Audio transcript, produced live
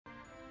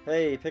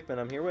Hey, Pikmin,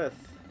 I'm here with.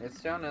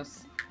 It's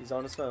Jonas. He's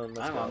on his phone.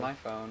 Let's I'm go. on my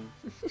phone.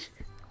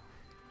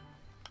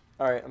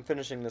 Alright, I'm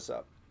finishing this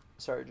up.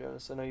 Sorry,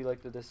 Jonas. I know you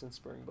like the distance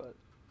spring, but...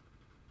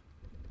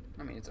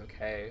 I mean, it's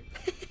okay.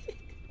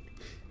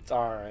 It's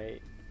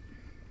alright.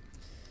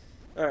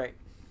 Alright.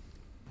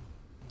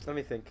 Let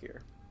me think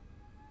here.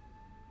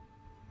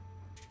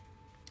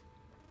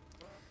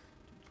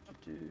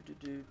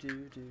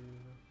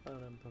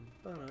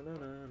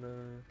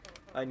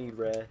 I need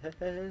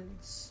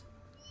reds.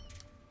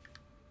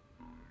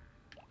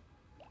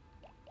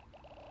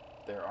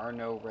 There are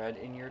no red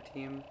in your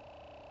team.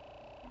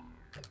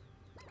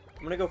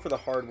 I'm gonna go for the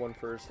hard one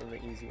first and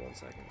the easy one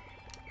second.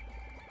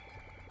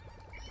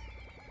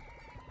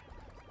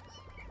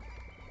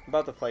 I'm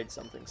about to fight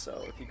something,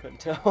 so if you couldn't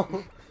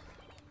tell.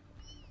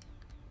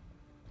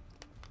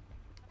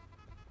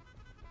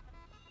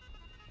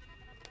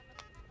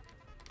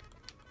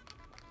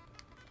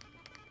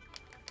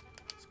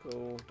 Let's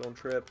go. Don't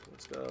trip.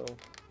 Let's go.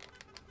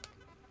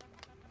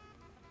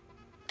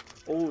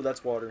 Oh,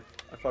 that's water.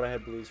 I thought I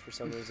had blues for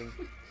some reason.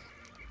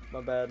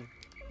 My bad.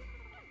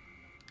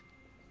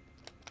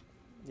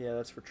 Yeah,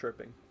 that's for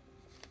tripping.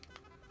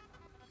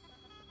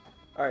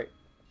 Alright.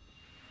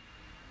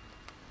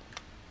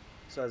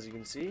 So as you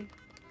can see,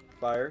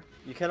 fire.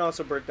 You can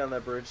also break down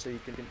that bridge so you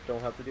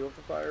don't have to deal with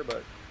the fire,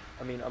 but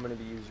I mean, I'm going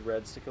to use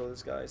reds to kill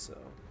this guy, so...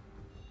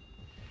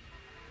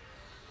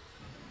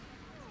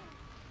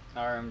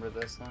 I remember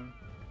this one.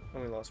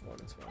 Only lost one,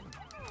 it's fine.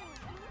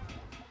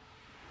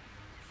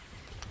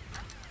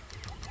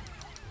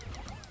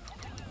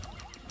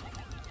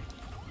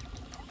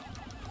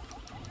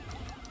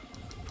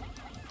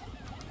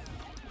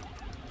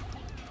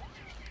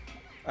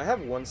 I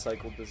have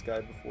one-cycled this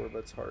guy before, but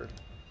it's hard.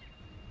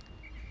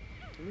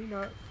 Can we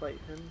not fight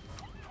him?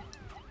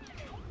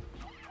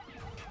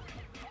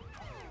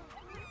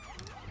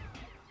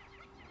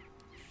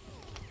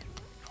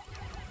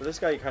 For this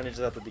guy, you kind of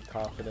just have to be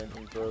confident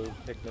and throw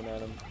Pikmin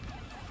at him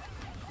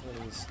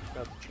when he's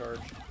got the charge.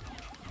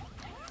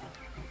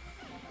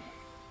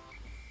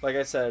 Like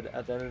I said,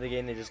 at the end of the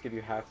game, they just give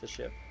you half the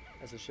ship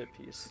as a ship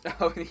piece.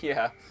 Oh,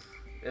 yeah.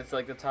 It's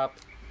like the top...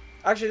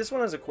 Actually, this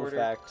one has a cool quarter.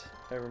 fact,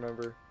 I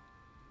remember.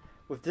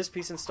 With this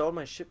piece installed,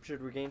 my ship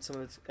should regain some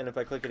of its... And if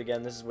I click it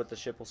again, this is what the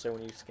ship will say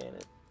when you scan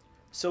it.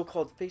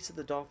 So-called face of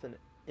the dolphin.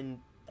 In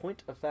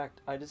point of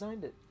fact, I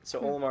designed it. So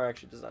Olimar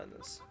actually designed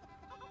this.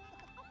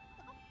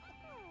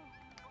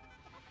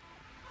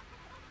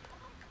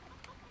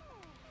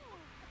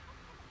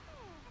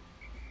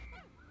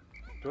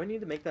 Do I need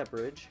to make that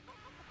bridge?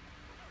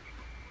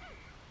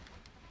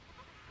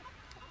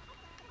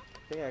 I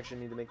think I actually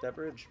need to make that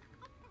bridge.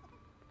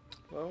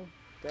 Well,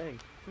 dang.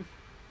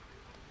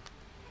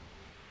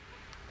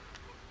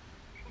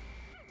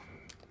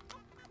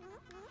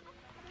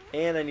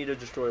 And I need to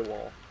destroy a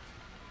wall.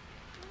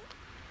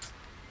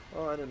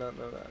 Oh, I did not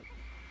know that.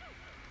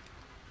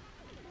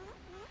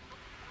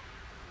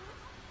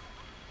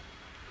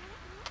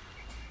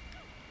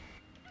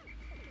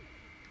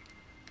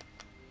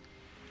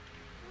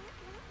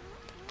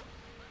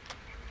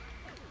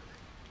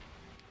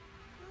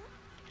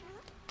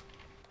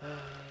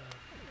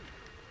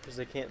 Because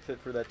they can't fit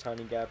for that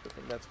tiny gap, I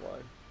think that's why.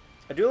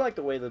 I do like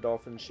the way the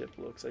dolphin ship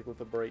looks, like with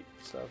the bright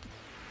stuff.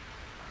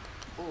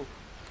 Ooh.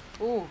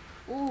 Ooh.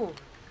 Ooh.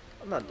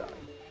 I'm not dying.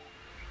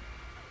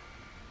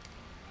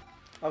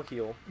 I'll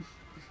heal.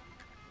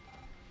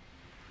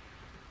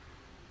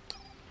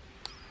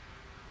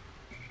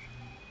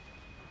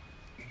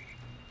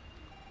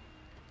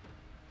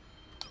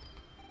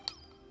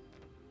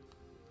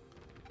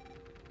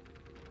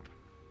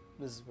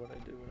 This is what I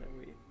do when I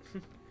wait.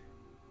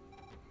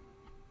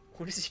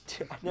 What is he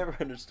doing? I never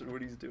understood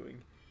what he's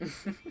doing.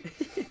 Is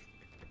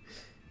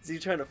he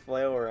trying to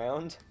flail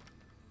around?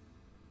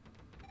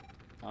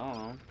 I don't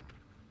know.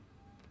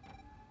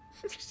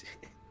 He's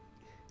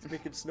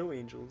making snow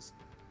angels.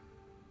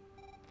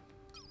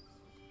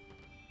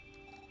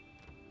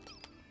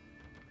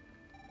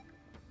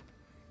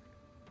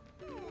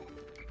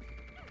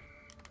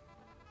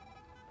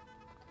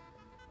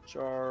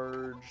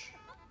 Charge.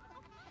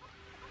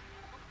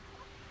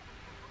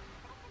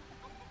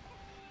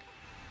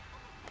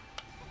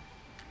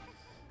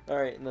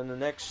 Alright, and then the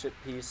next ship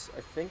piece,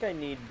 I think I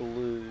need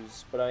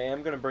blues, but I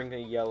am going to bring a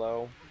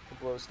yellow to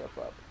blow stuff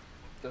up.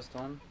 Just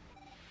one?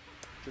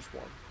 Just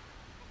one.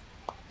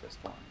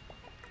 Just one.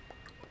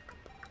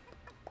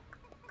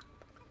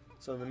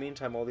 So in the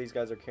meantime, while these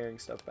guys are carrying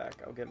stuff back,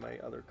 I'll get my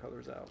other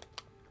colors out.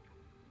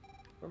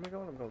 Where am I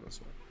going? I'm going this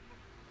way.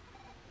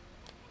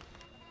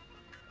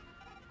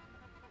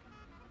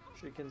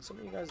 Actually, can some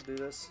of you guys do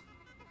this?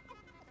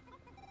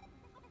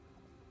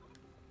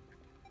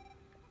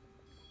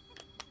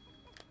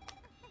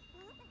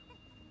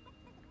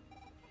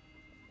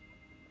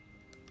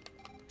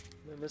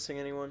 Am I missing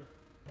anyone?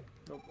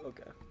 Nope,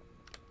 okay.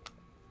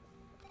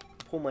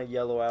 Pull my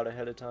yellow out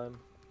ahead of time.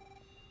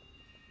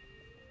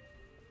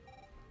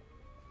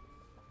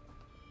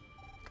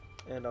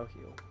 And I'll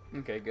heal.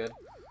 Okay, good.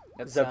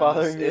 Is that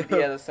bothering you?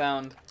 Yeah, the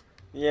sound.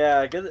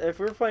 Yeah, if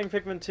we're playing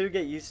Pikmin 2,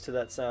 get used to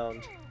that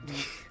sound.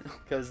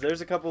 Because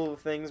there's a couple of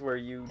things where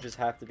you just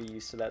have to be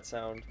used to that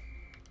sound.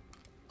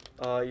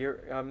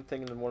 I'm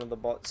thinking of one of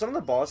the some of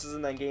the bosses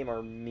in that game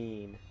are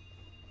mean.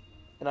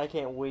 And I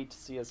can't wait to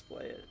see us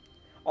play it.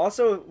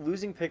 Also,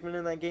 losing Pikmin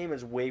in that game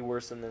is way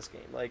worse than this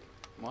game. Like,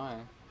 why?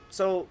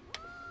 So,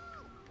 do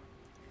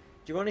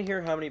you want to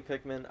hear how many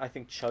Pikmin I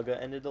think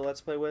Chugga ended the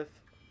Let's Play with?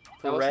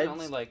 For That wasn't Reds,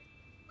 only like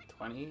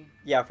 20?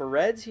 yeah, for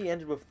Reds, he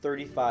ended with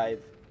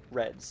 35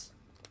 Reds.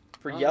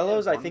 For Oh,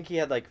 Yellows, yeah, I think he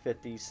had like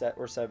 50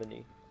 or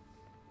 70.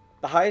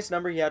 The highest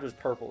number he had was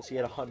Purples. He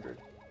had 100.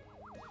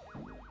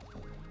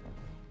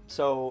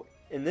 So,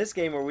 in this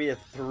game where we have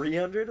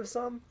 300 of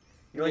some,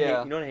 you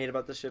know what I hate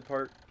about this shit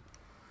part?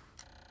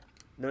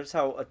 Notice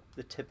how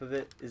the tip of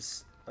it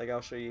is, like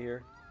I'll show you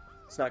here.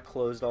 It's not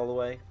closed all the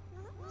way.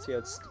 See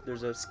how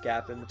there's a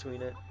gap in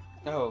between it?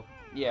 Oh,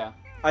 yeah.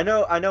 I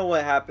know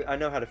what happened. I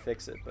know how to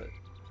fix it, but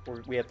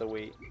we have to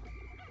wait.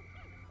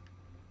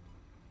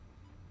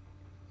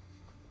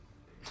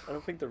 I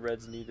don't think the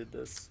Reds needed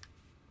this.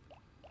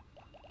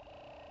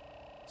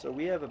 So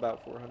we have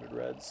about 400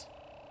 Reds.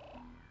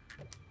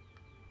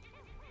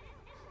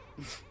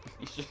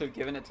 You should have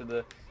given it to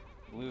the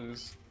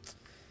Blues.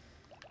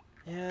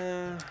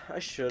 Yeah, I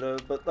should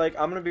have. But, like,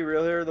 I'm going to be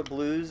real here. The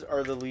Blues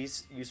are the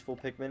least useful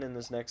Pikmin in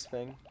this next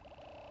thing.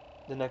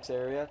 The next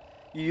area.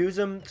 You use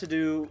them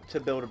to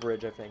build a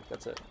bridge, I think.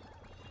 That's it.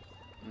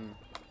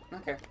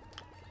 Okay.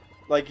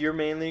 Like, you're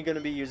mainly going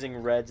to be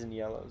using Reds and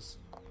Yellows.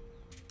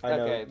 I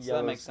know, okay, so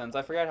Yellows. that makes sense.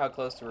 I forgot how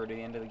close we were to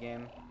the end of the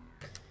game.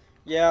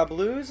 Yeah,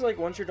 Blues, like,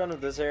 once you're done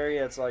with this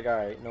area, it's like,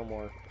 alright, no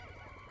more.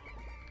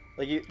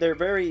 Like, they're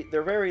very,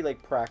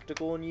 like,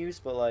 practical in use,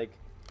 but, like,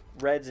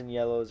 Reds and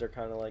Yellows are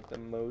kind of, like, the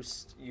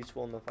most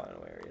useful in the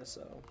final area,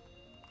 so.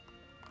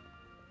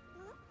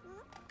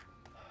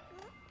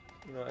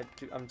 You know,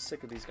 I'm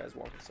sick of these guys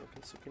walking so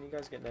quick, so can you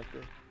guys get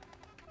nectar?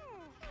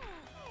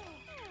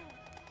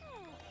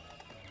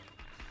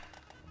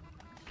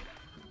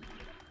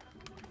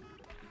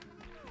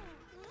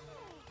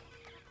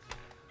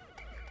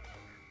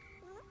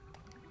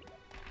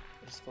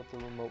 I just felt the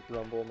remote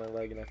rumble in my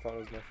leg and I thought it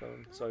was my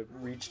phone. So I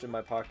reached in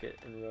my pocket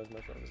and realized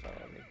my phone was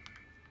not on me.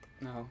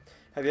 No.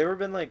 Have you ever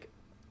been, like,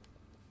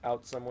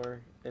 out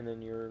somewhere and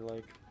then you're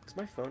like, is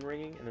my phone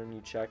ringing? And then you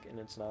check and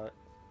it's not?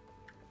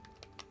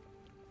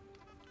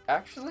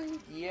 Actually,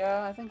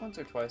 yeah, I think once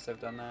or twice I've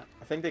done that.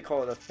 I think they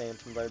call it a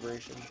phantom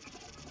vibration.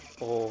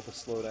 Oh, the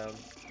slowdown.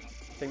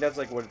 I think that's,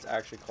 like, what it's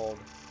actually called.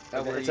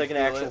 It's like an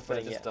actual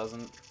thing, It just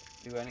doesn't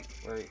do any,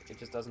 or it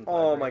just doesn't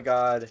Oh vibrate. my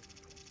god.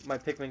 My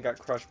Pikmin got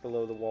crushed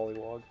below the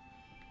Wollywog.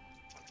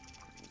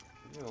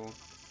 Ew.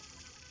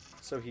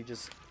 So he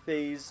just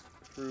phased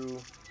through.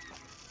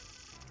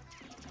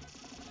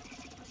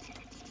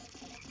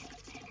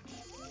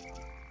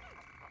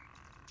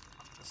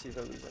 Let's see if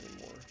I lose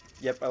any more.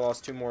 Yep, I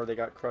lost 2 more. They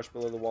got crushed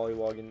below the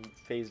Wollywog and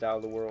phased out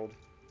of the world.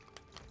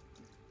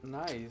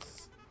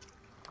 Nice.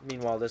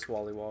 Meanwhile, this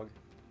Wollywog.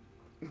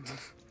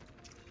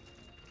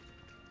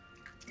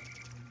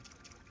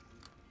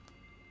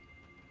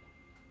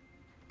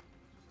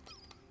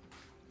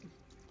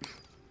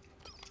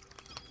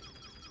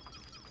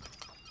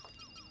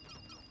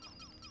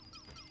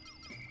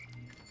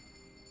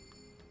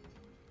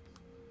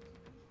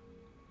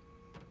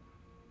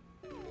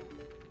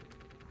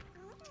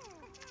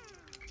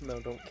 No,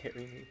 don't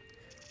carry me.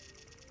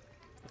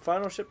 The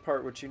final ship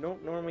part, which you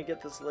don't normally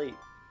get this late.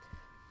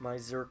 My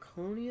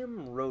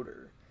zirconium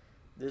rotor.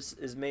 This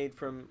is made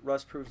from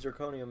rust-proof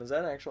zirconium. Is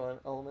that an actual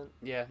element?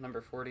 Yeah,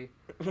 number 40.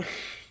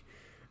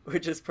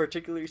 Which is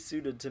particularly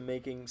suited to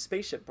making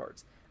spaceship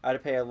parts. I had to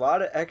pay a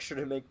lot of extra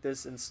to make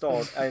this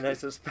installed, and I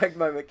suspect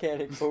my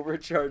mechanic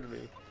overcharged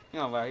me.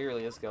 Oh wow, he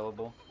really is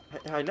gullible.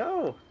 I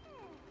know!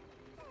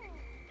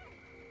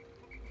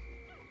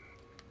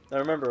 Now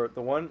remember,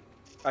 the one...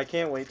 I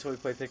can't wait till we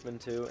play Pikmin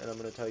 2, and I'm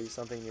going to tell you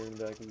something, and you're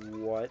going to be like,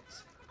 what?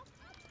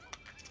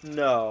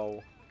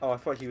 No. Oh, I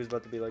thought he was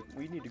about to be like,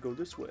 we need to go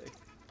this way.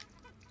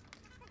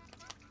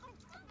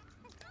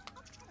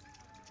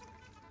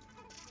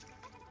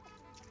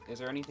 Is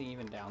there anything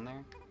even down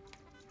there?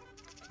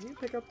 Can you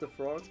pick up the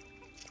frog?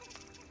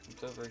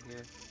 It's over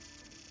here.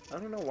 I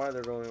don't know why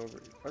they're going over.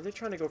 Are they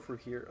trying to go through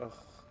here? Ugh.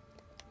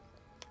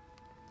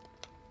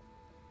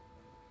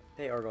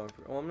 They are going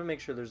through. Oh, I'm going to make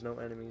sure there's no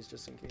enemies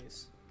just in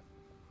case.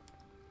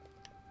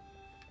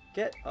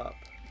 Get up.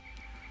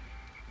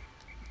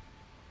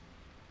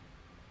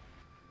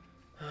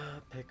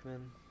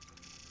 Pikmin.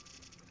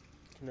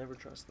 Can never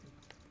trust them.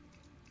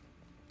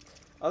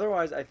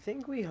 Otherwise, I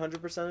think we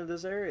 100% of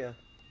this area.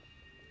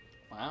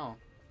 Wow.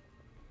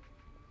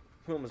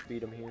 We almost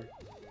beat him here.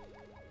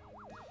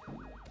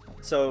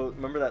 So,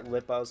 remember that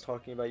lip I was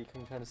talking about? You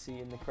can kind of see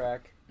in the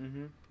crack.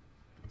 Mm-hmm.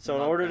 So,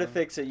 in order to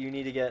fix it, you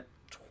need to get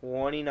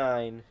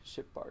 29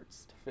 ship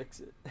parts to fix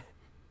it.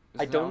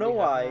 I don't know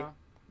why.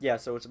 Yeah,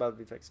 so it's about to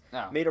be fixed.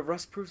 No. Made of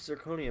rust-proof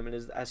zirconium, it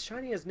is as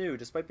shiny as new,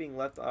 despite being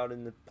left out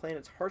in the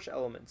planet's harsh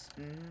elements.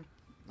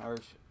 Mm-hmm.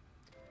 Harsh.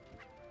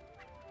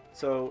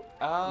 So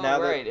Oh, now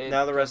right.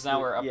 now the rest. Now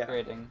of we're yeah.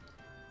 upgrading.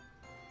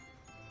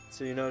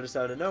 So you notice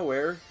out of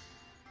nowhere.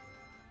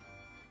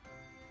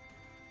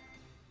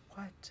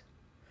 What?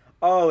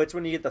 Oh, it's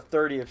when you get the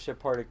 30th ship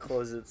part, it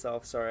closes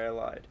itself. Sorry, I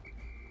lied.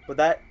 But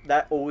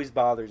that always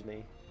bothers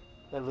me.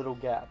 That little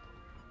gap.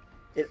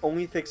 It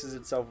only fixes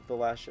itself with the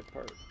last ship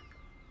part.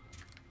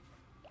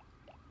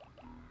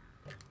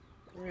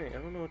 Alright, I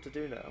don't know what to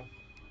do now.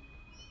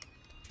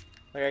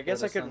 Like, I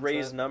guess I could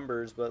raise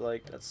numbers, but,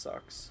 like, that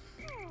sucks.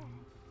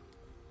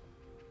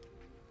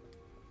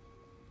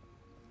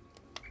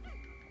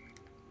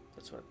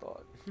 That's what I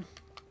thought.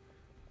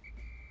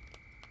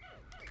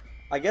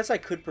 I guess I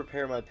could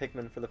prepare my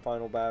Pikmin for the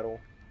final battle.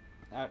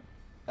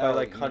 By,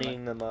 like,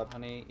 honeying them up.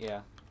 Honey,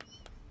 yeah.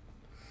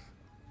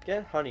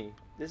 Get honey.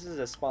 This is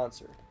a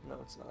sponsor. No,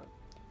 it's not.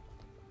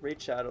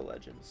 Raid Shadow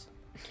Legends.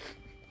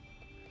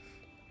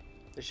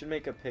 They should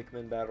make a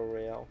Pikmin battle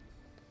royale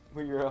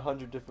where you're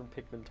 100 different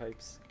Pikmin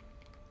types.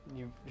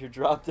 And you're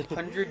dropped in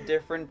 100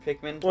 different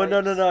Pikmin types? Well,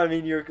 no. I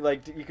mean, you're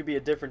like you could be a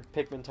different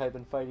Pikmin type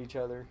and fight each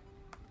other.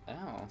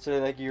 Oh. So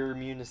like you're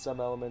immune to some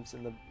elements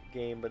in the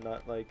game, but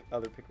not like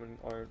other Pikmin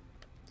aren't.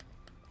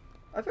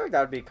 I feel like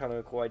that would be kind of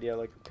a cool idea,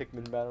 like a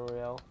Pikmin battle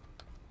royale.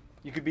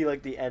 You could be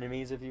like the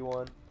enemies if you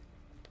want.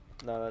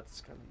 No,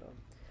 that's kind of dumb.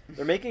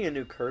 They're making a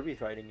new Kirby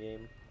fighting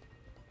game.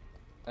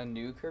 A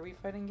new Kirby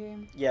fighting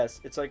game? Yes,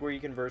 it's like where you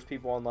can verse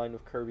people online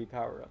with Kirby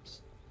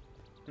power-ups.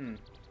 Hmm.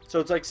 So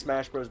it's like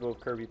Smash Bros. But with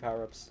Kirby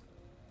power-ups.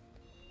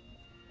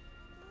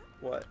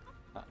 What?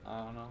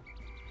 I don't know.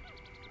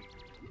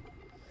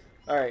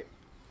 Alright.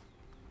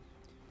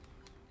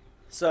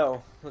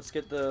 So, let's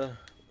get the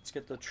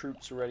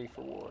troops ready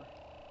for war.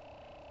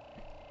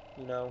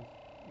 You know,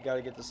 you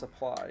gotta get the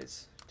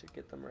supplies to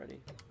get them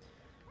ready.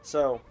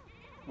 So,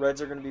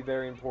 reds are gonna be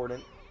very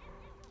important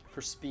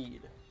for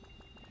speed.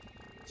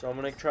 So I'm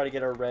gonna try to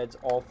get our reds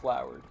all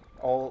flowered,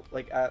 all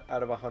like out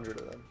of 100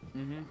 of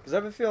them. Because I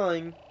have a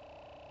feeling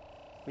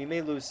we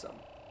may lose some.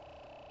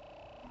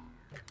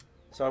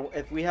 So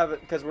if we have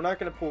it, because we're not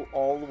gonna pull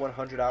all the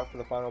 100 out for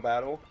the final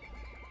battle,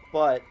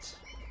 but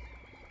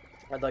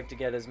I'd like to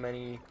get as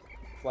many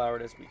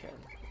flowered as we can.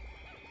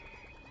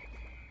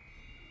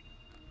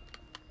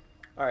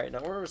 All right,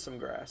 now where was some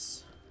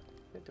grass?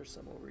 I think there's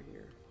some over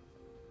here.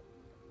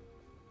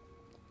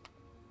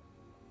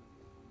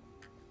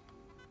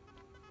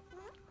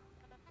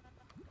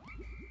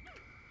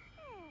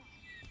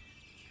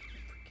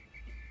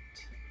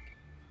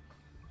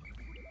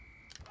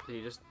 So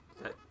you just,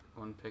 that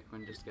one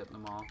Pikmin, just get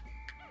them all?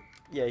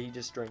 Yeah, he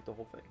just drank the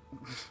whole thing.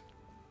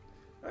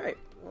 Alright,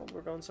 well,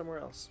 we're going somewhere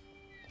else.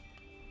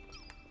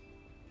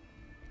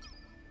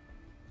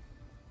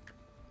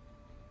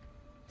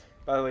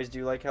 By the way, do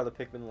you like how the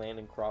Pikmin land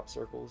in crop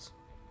circles?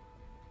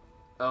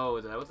 Oh,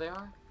 is that what they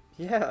are?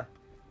 Yeah.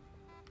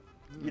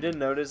 You didn't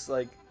notice,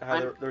 like,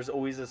 how there's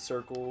always a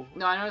circle?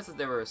 No, I noticed that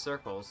there were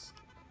circles.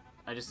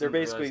 I just they're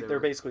basically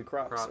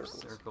crop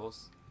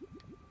circles.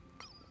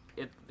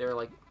 They're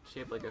like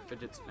shaped like a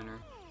fidget spinner.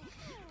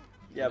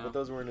 Yeah, but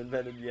those weren't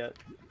invented yet.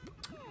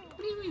 What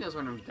do you mean those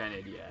weren't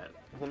invented yet?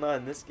 Well, not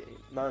in this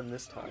game. Not in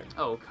this time.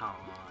 Oh, come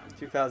on.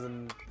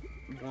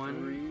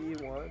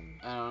 2003, 1?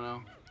 I don't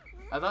know.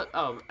 I thought,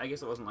 I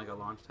guess it wasn't like a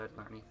launch title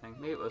or anything.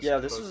 Maybe it was. Yeah,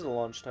 this is a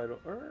launch title.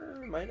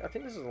 Or I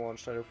think this is a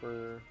launch title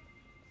for...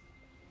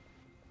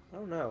 I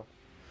don't know.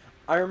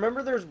 I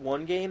remember there's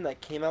one game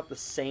that came out the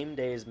same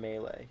day as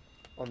Melee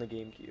on the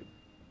GameCube.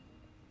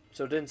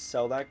 So it didn't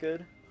sell that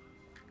good.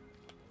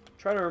 I'm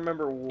trying to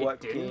remember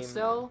what game... It didn't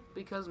sell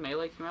because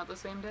Melee came out the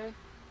same day?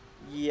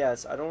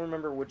 Yes, I don't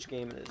remember which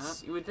game it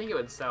is. You would think it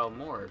would sell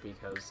more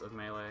because of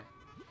Melee.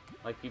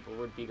 Like, people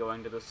would be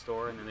going to the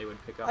store and then they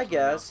would pick up. I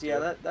guess,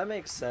 yeah, that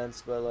makes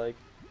sense, but, like,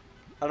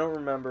 I don't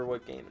remember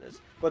what game it is.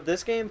 But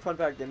this game, fun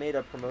fact, they made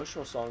a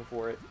promotional song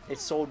for it. It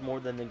sold more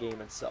than the game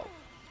itself.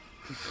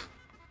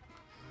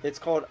 It's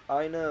called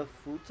Aina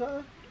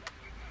Futa.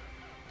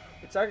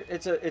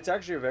 It's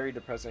actually a very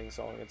depressing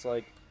song. It's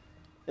like,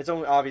 it's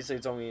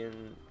only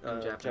in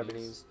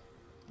Japanese,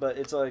 but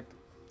it's like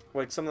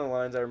some of the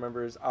lines I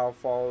remember is I'll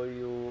follow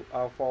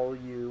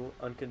you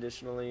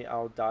unconditionally,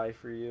 I'll die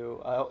for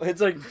you.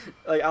 It's like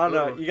I don't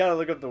know, you gotta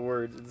look up the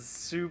words. It's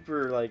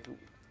super like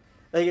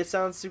it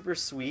sounds super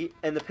sweet,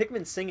 and the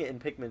Pikmin sing it in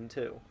Pikmin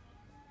 2.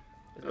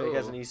 It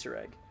has an Easter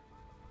egg.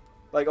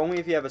 Like only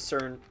if you have a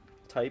certain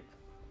type.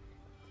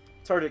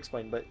 It's hard to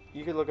explain, but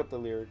you can look up the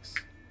lyrics.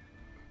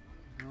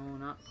 No,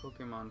 not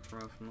Pokemon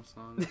promotional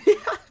song.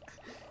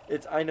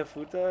 It's Aina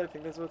Futa, I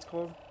think that's what it's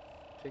called.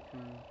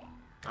 Pikmin.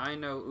 I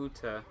know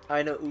Uta.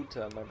 I know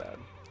Uta, my bad.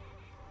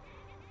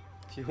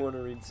 If you want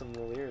to read some of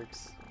the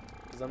lyrics.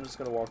 Because I'm just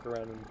going to walk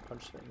around and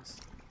punch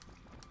things.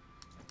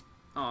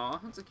 Aw,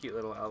 that's a cute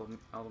little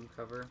album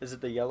cover. Is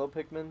it the yellow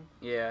Pikmin?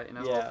 Yeah, in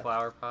a little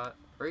flower pot.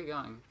 Where are you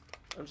going?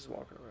 I'm just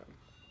walking around.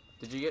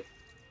 Did you get...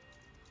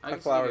 I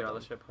guess flowered you get all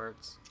the ship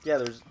hearts. Yeah,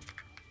 there's...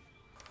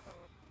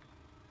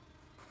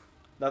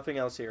 nothing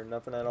else here.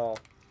 Nothing at all.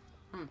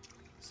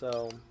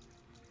 So...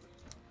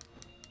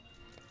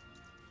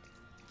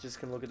 just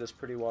can look at this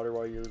pretty water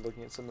while you're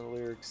looking at some of the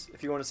lyrics.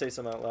 If you want to say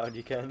some out loud,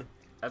 you can.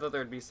 I thought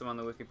there would be some on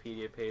the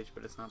Wikipedia page,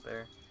 but it's not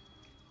there.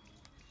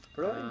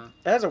 Really?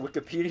 It has a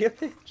Wikipedia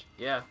page?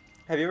 Yeah.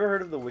 Have you ever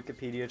heard of the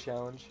Wikipedia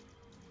challenge?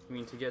 You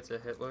mean to get to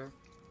Hitler?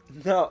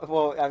 No,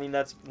 well, I mean,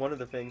 that's one of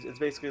the things. It's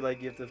basically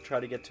like you have to try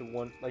to get to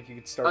one, like you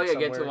could start Oh yeah,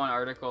 somewhere. get to one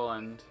article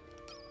and...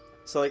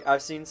 So, like,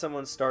 I've seen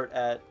someone start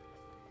at,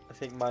 I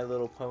think, My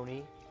Little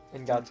Pony,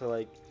 and got to,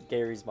 like,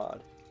 Gary's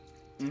mod.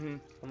 Mm-hmm.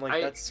 I'm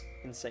like, that's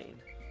insane.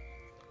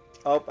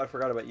 Oh, I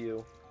forgot about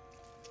you.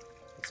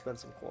 Let's spend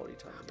some quality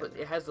time together. But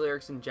it has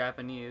lyrics in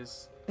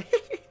Japanese.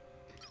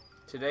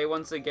 Today,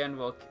 once again,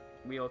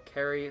 we'll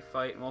carry,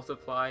 fight,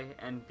 multiply,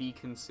 and be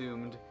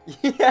consumed.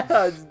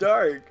 Yeah, it's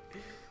dark.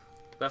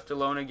 Left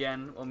alone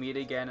again, we'll meet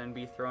again and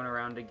be thrown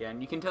around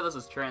again. You can tell this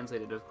is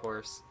translated, of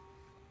course.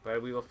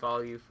 But we will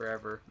follow you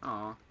forever.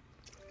 Aw.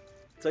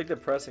 It's like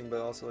depressing,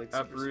 but also like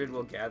Uprooted,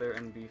 we'll gather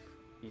and be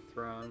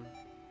thrown.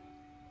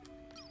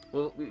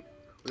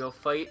 We'll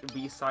fight,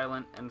 be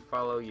silent, and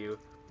follow you,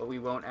 but we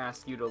won't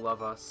ask you to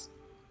love us.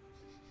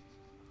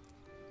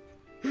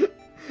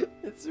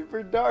 It's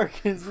super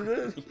dark, isn't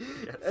it?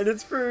 Yes. And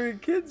it's for a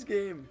kid's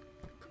game.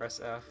 Press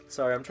F.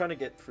 Sorry, I'm trying to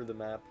get through the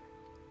map.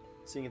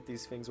 Seeing if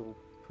these things will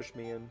push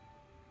me in.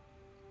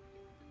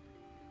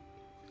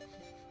 I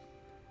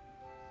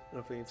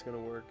don't think it's gonna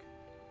work.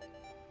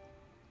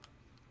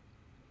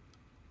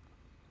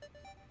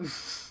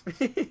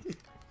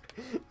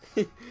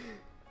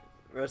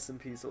 Rest in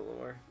peace,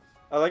 Olor.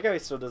 I like how he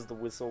still does the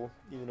whistle,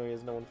 even though he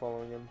has no one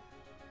following him.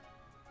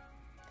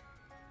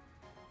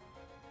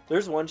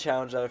 There's one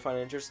challenge that I find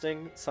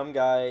interesting. Some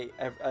guy,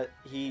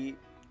 he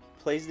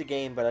plays the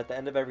game, but at the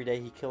end of every day,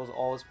 he kills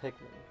all his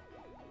Pikmin.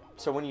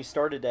 So when you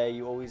start a day,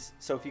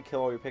 so if you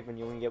kill all your Pikmin,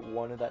 you only get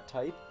one of that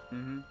type.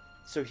 Mm-hmm.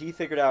 So he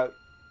figured out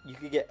you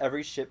could get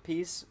every ship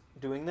piece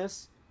doing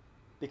this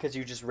because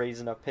you just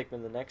raise enough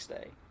Pikmin the next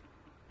day.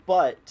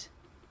 But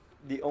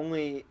the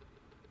only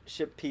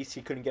ship piece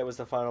he couldn't get was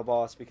the final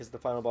boss, because the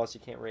final boss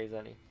you can't raise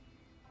any.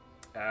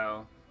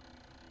 Ow.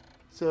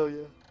 So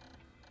yeah.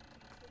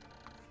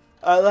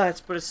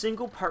 Alas, but a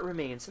single part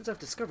remains. Since I've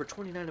discovered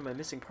 29 of my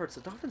missing parts,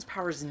 the dolphin's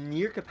power is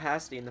near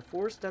capacity. In the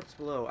 4 steps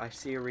below, I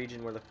see a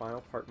region where the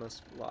final part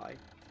must lie.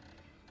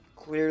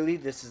 Clearly,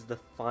 this is the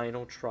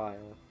final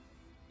trial.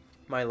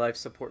 My life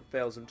support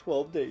fails in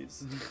 12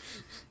 days.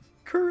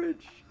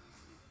 Courage!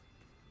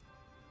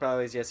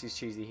 Probably, yes, he's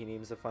cheesy. He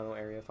names the final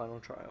area Final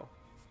Trial.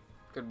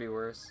 Could be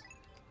worse.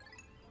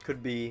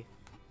 Could be.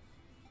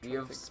 We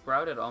have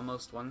sprouted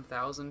almost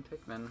 1,000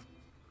 Pikmin.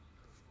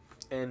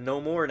 And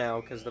no more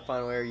now, because the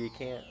final area you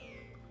can't.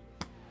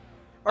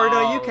 Or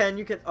no, you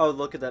can. Oh,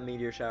 look at that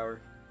meteor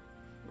shower.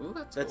 Ooh,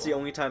 that's That's cool. the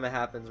only time it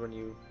happens, when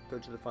you go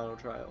to the final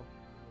trial.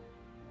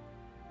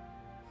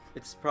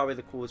 It's probably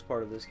the coolest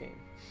part of this game.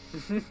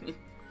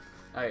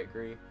 I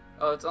agree.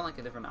 Oh, it's on like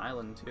a different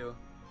island too.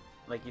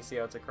 Like you see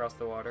how it's across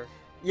the water.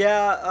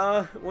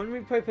 Yeah, when we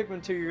play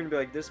Pikmin 2, you're gonna be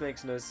like, this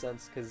makes no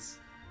sense, because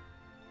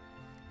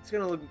it's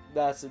gonna look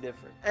vastly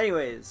different.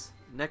 Anyways,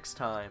 next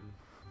time,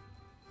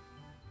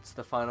 it's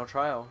the final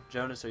trial.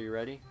 Jonas, are you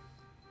ready?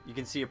 You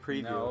can see a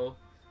preview. No,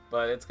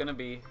 but it's gonna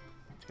be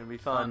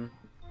fun.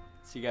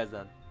 See you guys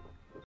then.